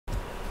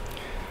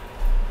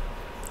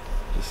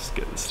just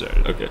get this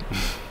started. Okay,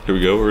 here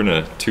we go. We're in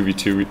a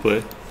 2v2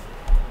 replay.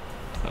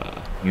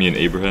 Me and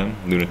Abraham,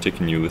 Lunatic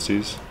and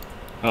Ulysses.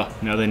 Oh,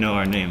 now they know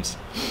our names.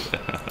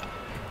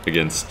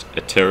 Against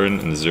a Terran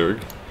and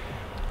Zerg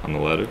on the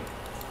ladder.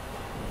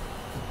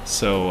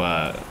 So,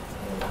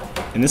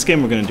 in this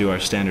game we're going to do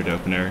our standard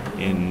opener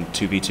in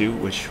 2v2,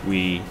 which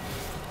we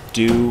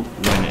do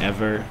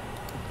whenever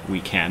we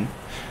can.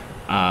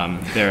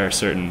 There are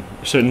certain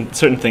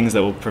things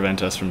that will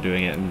prevent us from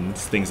doing it and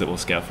things that we'll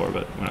scout for,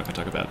 but we're not going to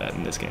talk about that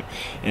in this game.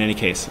 In any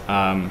case,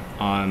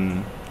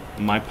 on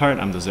my part,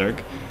 I'm the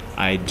Zerg.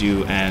 I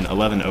do an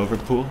 11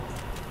 overpool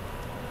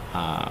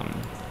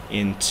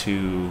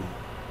into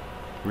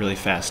really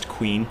fast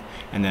queen,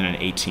 and then an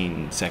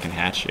 18-second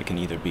hatch. It can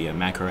either be a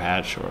macro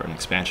hatch or an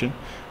expansion.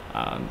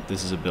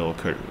 This is a build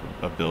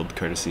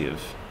courtesy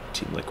of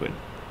Team Liquid,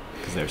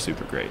 because they're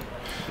super great.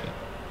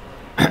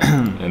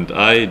 Yeah. And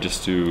I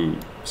just do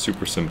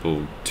super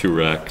simple 2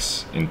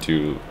 racks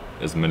into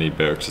as many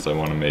barracks as I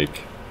want to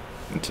make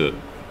into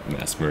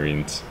mass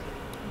marines.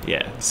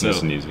 Yeah, so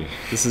nice and easy.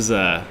 This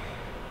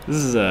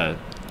is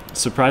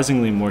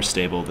surprisingly more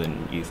stable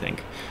than you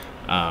think.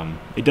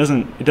 It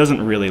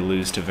doesn't really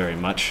lose to very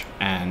much,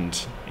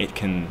 and it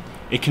can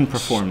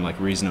perform like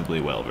reasonably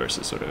well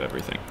versus sort of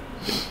everything.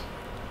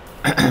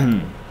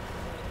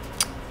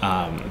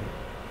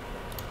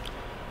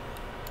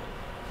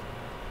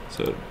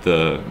 So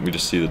we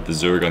just see that the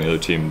Zerg on the other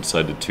team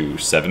decided to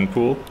 7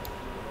 pool,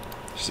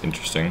 which is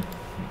interesting.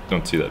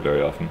 Don't see that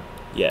very often.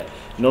 Yeah,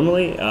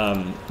 normally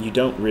you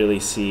don't really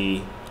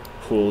see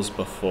pools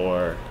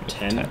before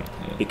 10 yeah.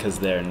 because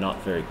they're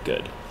not very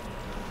good.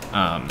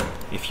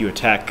 If you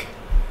attack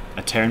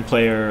a Terran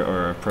player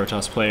or a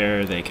Protoss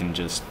player, they can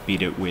just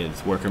beat it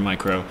with worker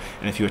micro,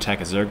 and if you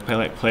attack a Zerg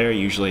player,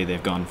 usually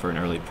they've gone for an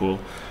early pool,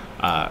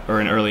 or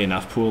an early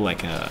enough pool,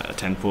 like a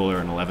 10 pool or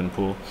an 11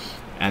 pool,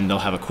 and they'll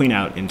have a queen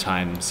out in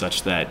time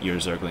such that your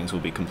Zerglings will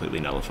be completely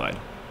nullified.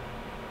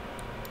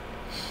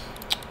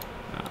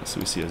 So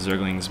we see a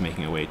Zerglings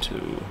making a way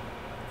to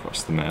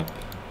Across the map.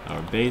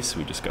 our base.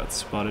 We just got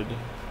spotted.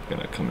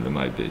 Gonna come into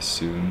my base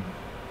soon.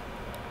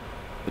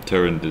 The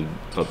Terran did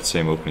about the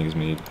same opening as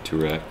me, 2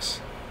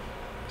 racks.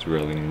 He's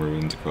rallying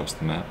Marines across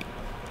the map.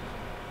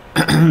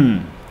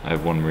 I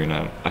have 1 Marine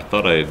out. I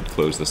thought I had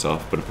closed this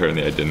off, but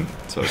apparently I didn't,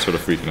 so I was sort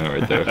of freaking out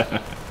right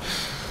there.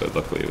 But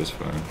luckily it was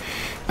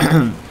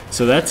fine.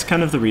 So that's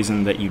kind of the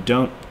reason that you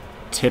don't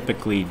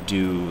typically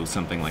do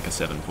something like a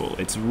 7 pool.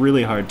 It's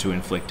really hard to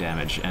inflict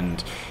damage,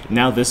 and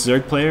now this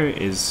Zerg player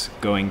is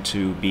going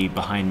to be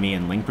behind me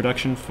in Ling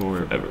production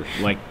for Ever.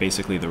 like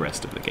basically the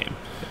rest of the game.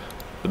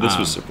 But this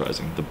was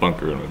surprising. The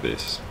bunker in my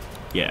base.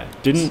 Yeah,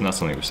 It's not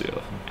something we see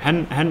often.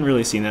 hadn't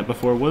really seen that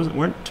before.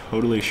 Weren't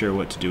totally sure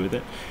what to do with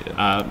it.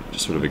 Yeah,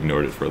 just sort of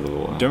ignored it for a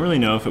little while. Don't really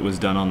know if it was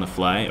done on the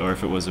fly or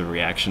if it was a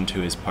reaction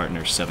to his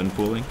partner's 7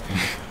 pooling,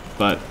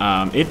 but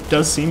it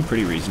does seem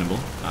pretty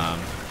reasonable.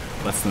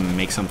 Lets them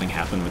make something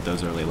happen with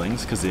those early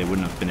Lings because they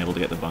wouldn't have been able to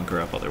get the bunker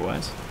up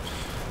otherwise.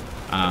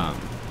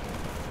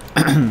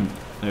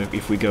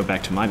 If we go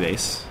back to my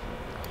base,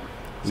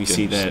 we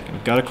see that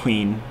we've got a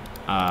queen.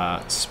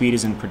 Speed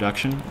is in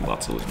production.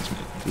 Lots of Lings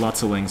making.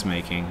 Lots of Lings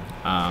making,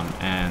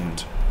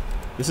 and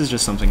this is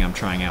just something I'm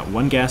trying out.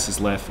 1 gas is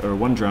left, or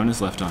 1 drone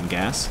is left on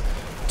gas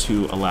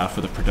to allow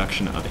for the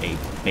production of a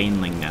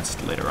Baneling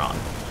nest later on.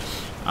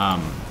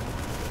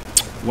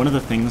 One of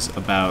the things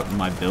about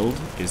my build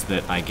is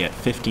that I get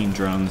 15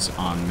 drones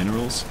on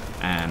minerals,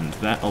 and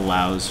that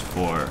allows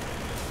for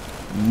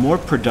more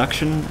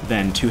production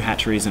than 2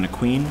 hatcheries and a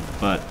queen,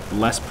 but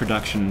less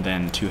production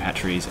than 2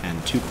 hatcheries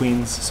and 2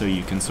 queens, so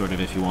you can sort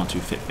of, if you want to,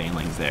 fit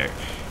Banelings there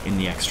in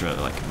the extra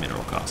like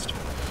mineral cost.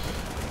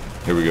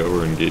 Here we go,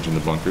 we're engaging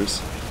the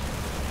bunkers.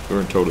 We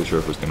weren't totally sure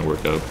if it was going to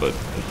work out, but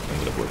it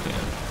ended up working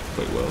out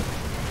quite well,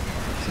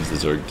 since the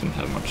Zerg didn't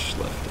have much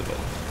left of it.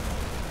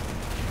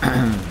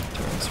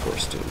 Terran's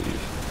forced to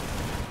leave.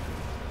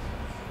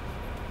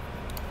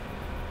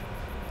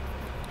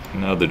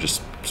 Now they're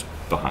just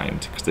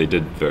behind, because they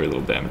did very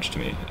little damage to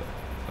me,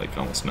 like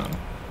almost none.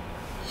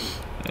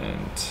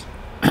 And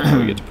now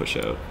we get to push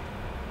out.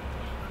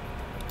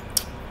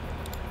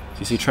 So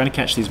you see, trying to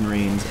catch these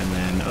Marines, and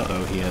then,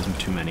 uh-oh, he has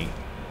too many.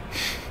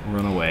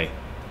 Run away.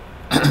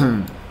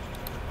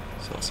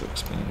 He's also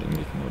expanding,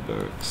 making more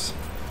barracks.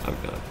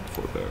 I've got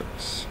 4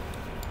 barracks.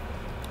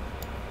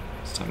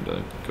 It's time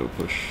to go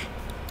push.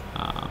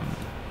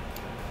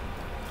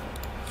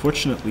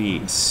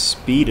 Fortunately,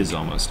 speed is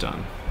almost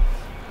done.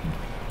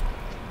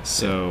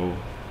 So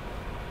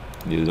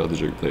yeah, there's other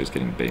Zerg players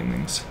getting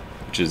Banelings,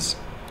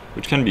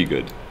 which can be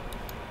good.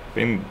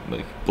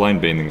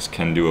 Blind Banelings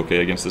can do okay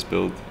against this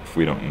build if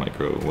we don't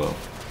micro well.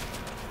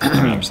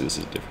 I mean, obviously this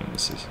is different.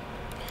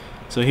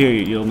 So here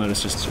you'll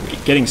notice just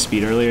getting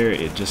speed earlier,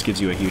 it just gives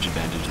you a huge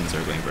advantage in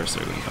Zergling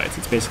versus Zergling fights.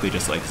 It's basically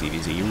just like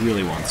ZVZ. You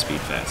really want speed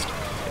fast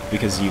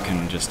because you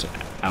can just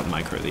out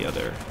micro the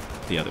other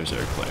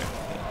Zerg player.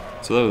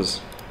 Yeah. So that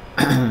was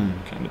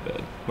kind of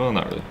bad. Well,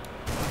 not really.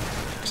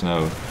 Because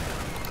now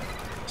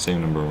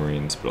same number of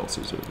Marines, but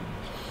also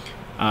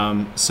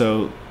Zerglings.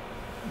 So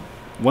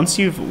once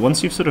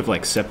you've sort of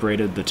like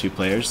separated the two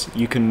players,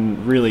 you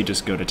can really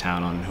just go to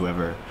town on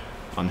whoever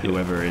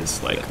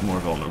is like more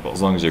vulnerable.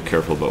 As long as you're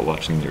careful about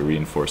watching your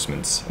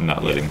reinforcements and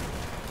not letting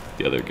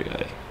the other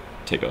guy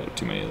take out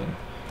too many of them.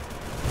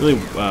 Really,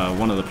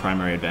 one of the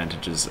primary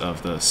advantages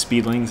of the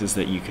speedlings is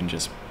that you can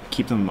just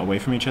keep them away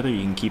from each other.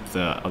 You can keep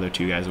the other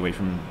two guys away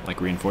from like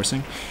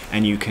reinforcing,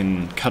 and you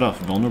can cut off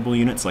vulnerable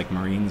units like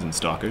marines and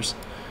stalkers.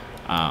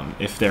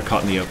 If they're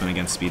caught in the open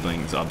against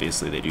speedlings,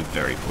 obviously they do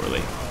very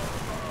poorly.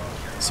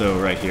 So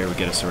right here we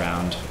get us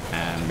around,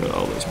 and Got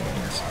all those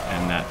marines.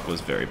 and that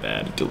was very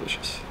bad.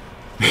 Delicious.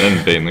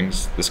 And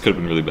banelings. This could have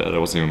been really bad. I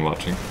wasn't even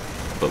watching,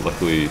 but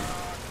luckily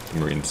the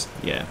marines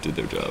Yeah. did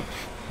their job.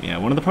 Yeah,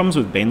 one of the problems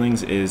with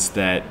banelings is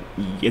that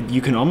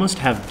you can almost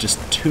have just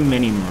too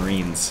many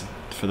marines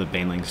for the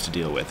banelings to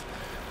deal with.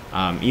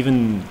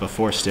 Even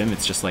before stim,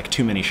 it's just like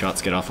too many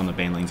shots get off on the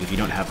banelings if you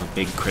don't have a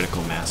big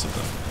critical mass of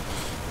them.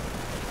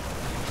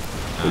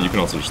 But you can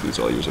also just lose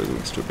all your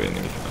zerglings to a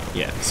baneling if you want.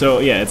 Yeah, so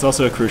yeah, it's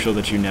also crucial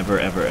that you never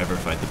ever ever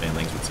fight the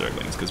banelings with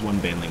zerglings, because one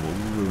baneling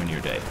will ruin your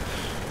day.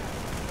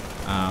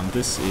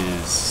 This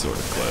is sort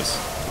of close,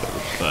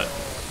 but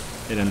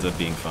it ends up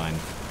being fine.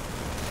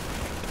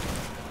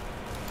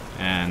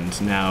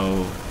 And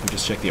now we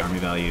just check the army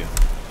value.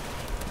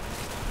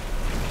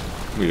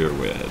 We are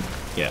way ahead.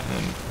 Yeah.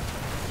 And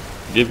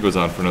the game goes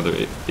on for another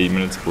 8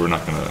 minutes, but we're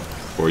not going to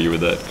bore you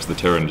with that because the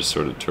Terran just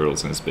sort of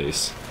turtles in his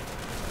base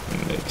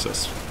and makes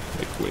us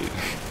like wait.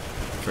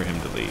 For him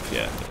to leave,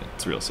 yeah.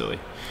 It's real silly.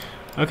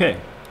 Okay.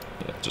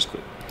 Yeah, just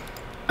quit.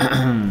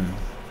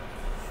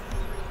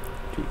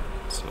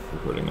 Stop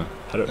recording now.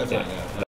 How do, That's yeah. not, yeah.